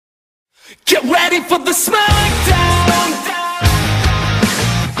Get ready for the smackdown.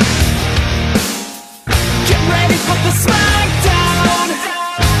 Get ready for the smackdown.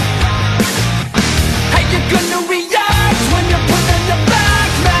 How you gonna react when you're put on your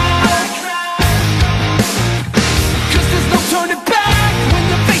back now? 'Cause there's no turning back when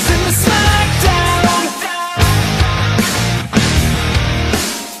you're facing the smackdown.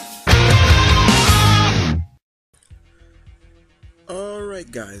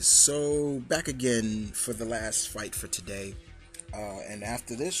 Alright guys, so back again for the last fight for today, and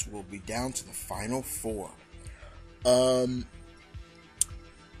after this we'll be down to the final four. But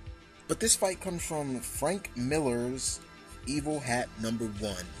this fight comes from Frank Miller's Evil Hat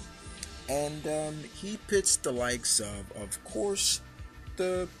 #1, and he pits the likes of course,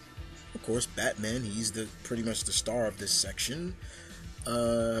 Batman. He's pretty much the star of this section,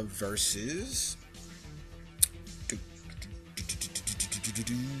 versus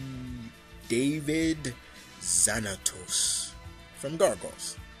David Xanatos from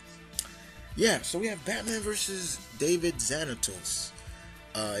Gargoyles. Yeah, so we have Batman versus David Xanatos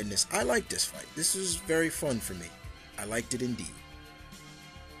in this. I like this fight. This was very fun for me. I liked it indeed.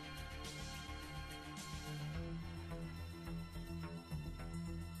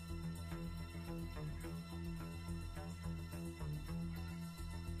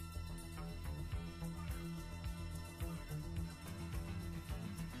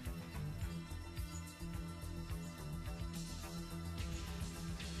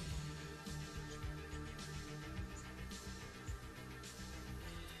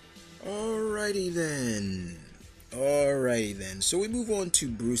 Alrighty then. So we move on to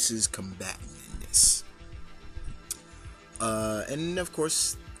Bruce's combatant in this. And of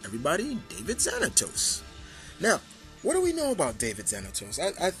course, everybody, David Xanatos. Now, what do we know about David Xanatos?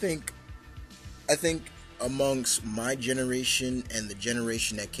 I think amongst my generation and the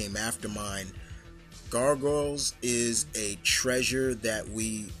generation that came after mine, Gargoyles is a treasure that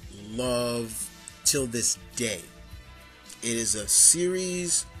we love till this day. It is a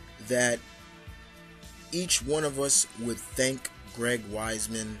series that each one of us would thank Greg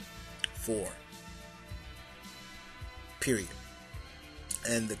Weisman for. Period.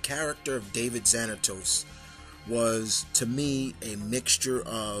 And the character of David Xanatos was, to me, a mixture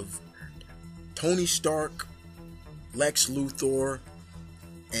of Tony Stark, Lex Luthor,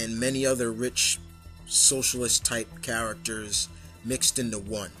 and many other rich socialist type characters mixed into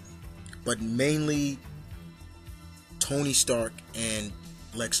one. But mainly Tony Stark and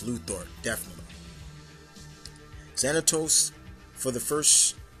Lex Luthor, definitely. Xanatos, for the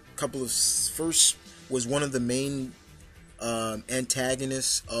first was one of the main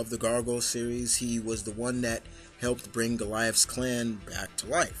antagonists of the Gargoyle series. He was the one that helped bring Goliath's clan back to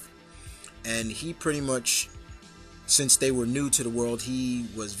life. And he pretty much, since they were new to the world, he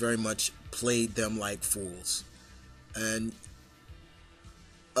was very much played them like fools. And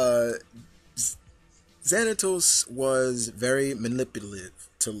Xanatos was very manipulative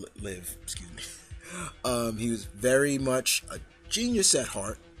to live. Excuse me. He was very much a genius at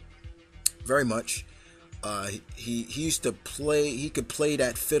heart. Very much. He used to play. He could play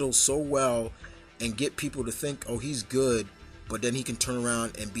that fiddle so well and get people to think, oh, he's good. But then he can turn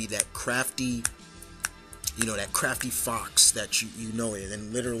around and be that crafty, that crafty fox that you know it.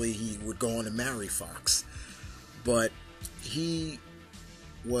 And literally, he would go on to marry Fox. But he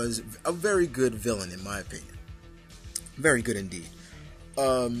was a very good villain, in my opinion. Very good indeed.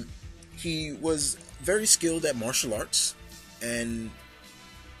 He was very skilled at martial arts, and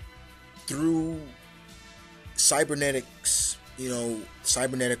through cybernetics,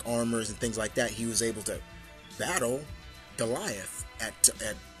 cybernetic armors and things like that, he was able to battle Goliath at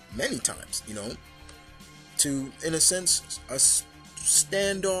many times, to, in a sense, a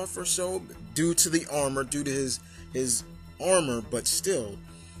standoff or so, due to the armor, due to his armor, but still,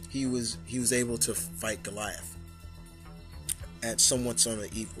 he was able to fight Goliath at somewhat on an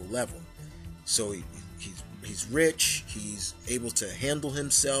equal level. So he's rich, he's able to handle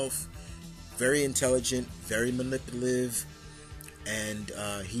himself, very intelligent, very manipulative, and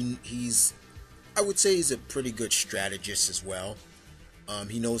he's I would say he's a pretty good strategist as well.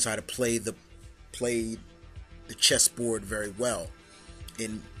 He knows how to play the chessboard very well,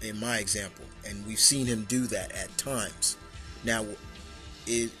 in my example, and we've seen him do that at times. Now,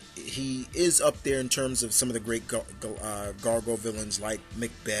 he is up there in terms of some of the great Gargoyle villains like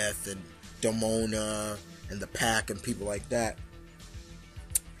Macbeth and Demona and the Pack and people like that,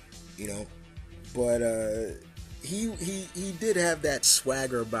 but he did have that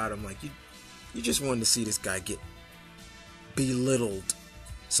swagger about him. Like you just wanted to see this guy get belittled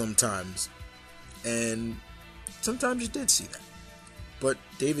sometimes, and sometimes you did see that. but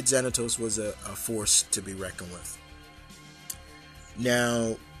David Xanatos was a force to be reckoned with.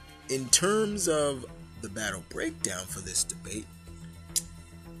 Now, in terms of the battle breakdown for this debate,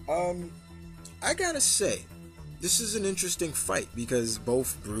 I gotta say, this is an interesting fight because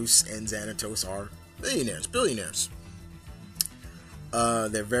both Bruce and Xanatos are billionaires.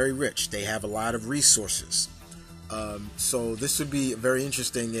 They're very rich. They have a lot of resources. So this would be very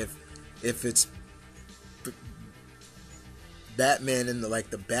interesting if it's Batman in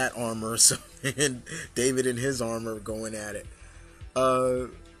the bat armor or something, and David in his armor going at it.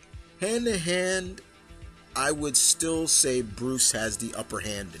 Hand to hand, I would still say Bruce has the upper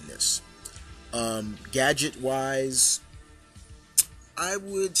hand in this. Gadget wise, I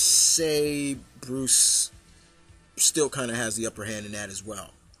would say Bruce still kind of has the upper hand in that as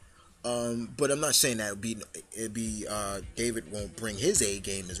well. But I'm not saying that it'd be David won't bring his A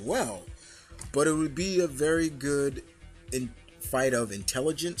game as well. But it would be a very good fight of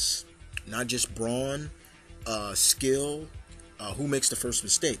intelligence, not just brawn, skill. Who makes the first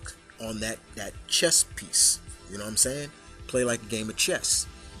mistake on that chess piece? You know what I'm saying? Play like a game of chess.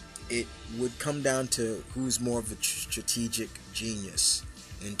 It would come down to who's more of a strategic genius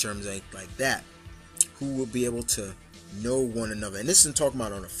in terms of like that. Who will be able to know one another? And this isn't talking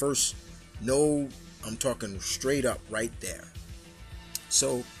about on the first. No, I'm talking straight up right there.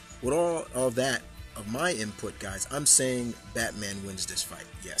 So with all of that of my input, guys, I'm saying Batman wins this fight.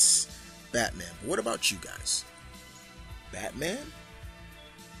 Yes, Batman. But what about you guys? Batman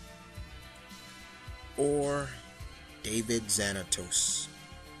or David Xanatos?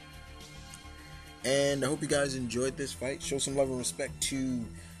 And I hope you guys enjoyed this fight. Show some love and respect to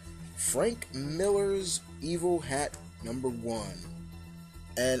Frank Miller's Evil Hat #1.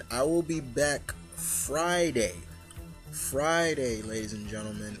 And I will be back Friday, ladies and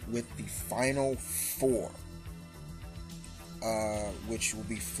gentlemen, with the final 4. Which will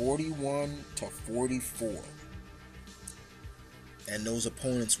be 41 to 44. And those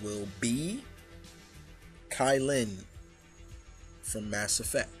opponents will be Kylin from Mass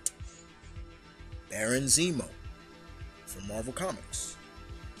Effect, Baron Zemo from Marvel Comics,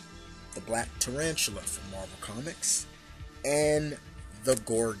 the Black Tarantula from Marvel Comics, and the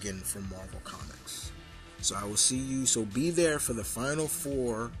Gorgon from Marvel Comics. So I will see you. So be there for the final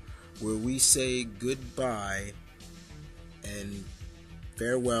 4, where we say goodbye and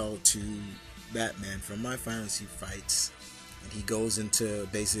farewell to Batman from my fantasy fights. And he goes into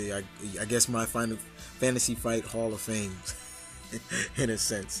basically, I guess, my final fantasy fight Hall of Fame. In a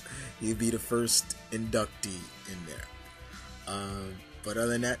sense, he'll be the first inductee in there. But other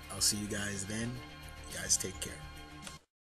than that, I'll see you guys then. You guys take care.